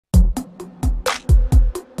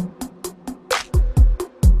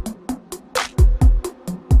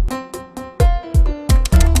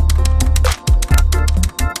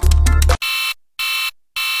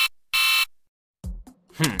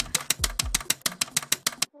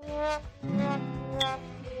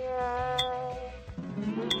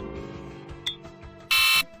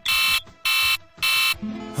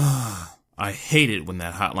hate it when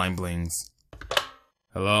that hotline blings.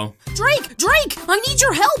 Hello? Drake! I need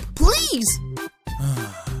your help, please!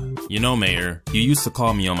 You know, Mayor, you used to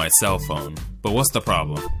call me on my cell phone, but what's the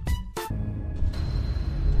problem?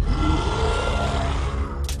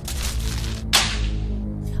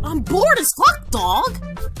 I'm bored as fuck, dog!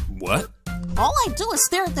 What? All I do is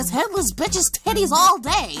stare at this headless bitch's titties all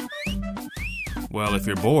day. Well, if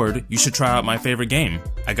you're bored, you should try out my favorite game.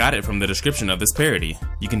 I got it from the description of this parody.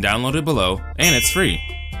 You can download it below, and it's free.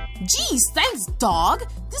 Jeez, thanks, dog.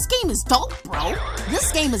 This game is dope, bro.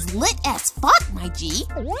 This game is lit as fuck, my G.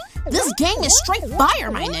 This game is straight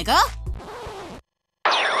fire, my nigga.